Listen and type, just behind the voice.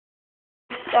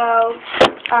So,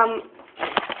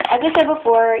 as I said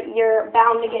before, you're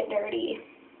bound to get dirty.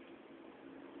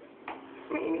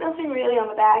 Nothing really on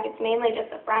the back. It's mainly just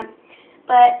the front.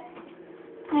 But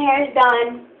my hair is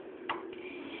done.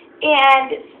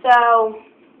 And so,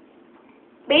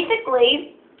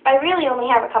 basically, I really only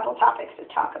have a couple topics to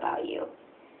talk about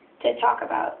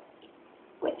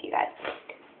with you guys.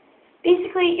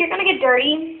 Basically, you're going to get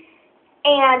dirty,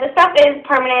 and the stuff is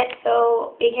permanent,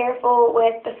 so be careful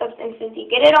with the substances you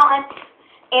get it on.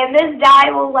 And this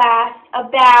dye will last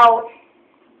about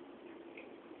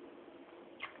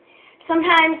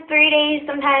sometimes 3 days,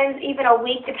 sometimes even a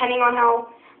week, depending on how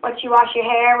much you wash your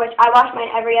hair, which I wash mine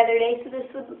every other day, so this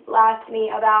would last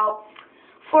me about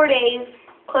 4 days,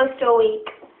 close to a week.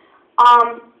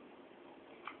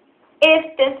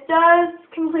 If this does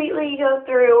completely go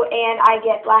through and I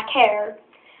get black hair,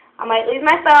 I might lose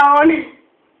my phone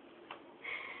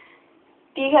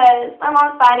because my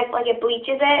mom's fine if like it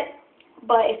bleaches it,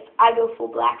 but if I go full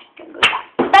black, she's gonna go black.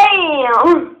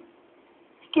 BAM!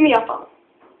 Give me your phone.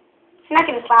 She's not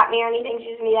gonna slap me or anything. She's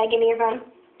just gonna be like, give me your phone.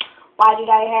 Why'd you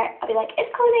dye your hair? I'll be like, it's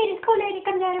Kool-Aid, it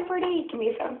comes out in 4 days. Give me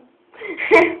your phone.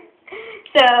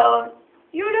 So,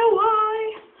 you know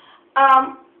why.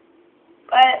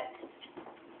 But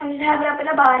I'm just having it up in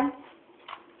a bun.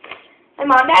 My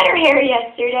mom dyed her hair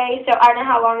yesterday, so I don't know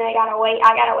how long I gotta wait.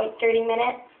 I gotta wait 30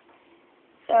 minutes.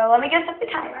 So let me get set the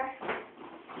timer.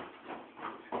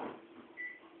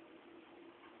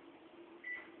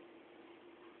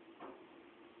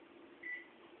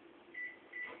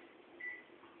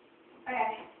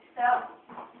 Okay, so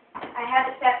I have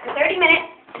it set for 30 minutes.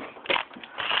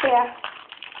 Yeah.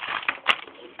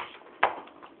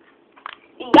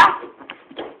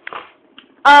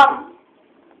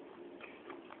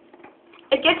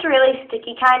 It gets really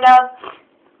sticky, kind of,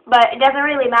 but it doesn't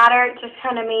really matter. It just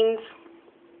kind of means,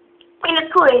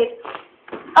 it's Kool-Aid.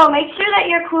 Oh, make sure that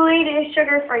your Kool-Aid is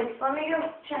sugar-free. So let me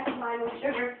go check if mine was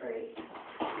sugar-free.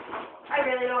 I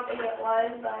really don't think it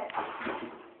was, but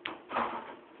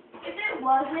if it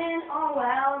wasn't, oh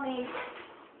well, I mean,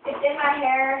 it's in my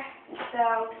hair,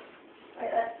 so,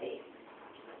 wait, let's see.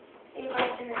 See if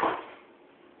I can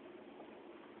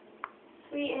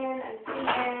sweeten and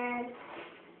sweeten.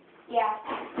 Yeah,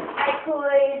 my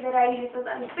Kool-Aid that I use was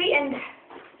unsweetened.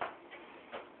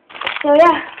 So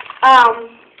yeah,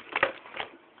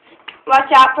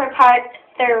 watch out for part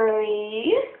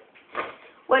 3,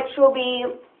 which will be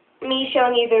me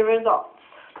showing you the results.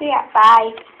 So yeah,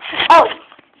 bye. Oh,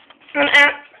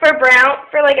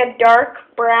 for like a dark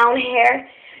brown hair,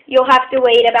 you'll have to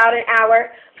wait about an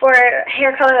hour. For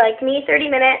hair color like me, 30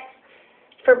 minutes.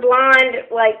 For blonde,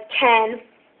 like 10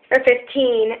 or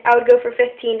 15. I would go for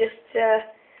 15 just to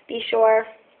be sure.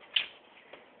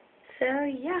 So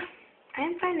yeah, I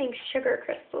am finding sugar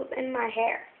crystals in my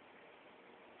hair.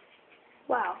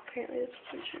 Wow, apparently this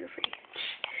is sugar free.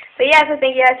 But yeah, so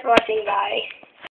thank you guys for watching. Bye.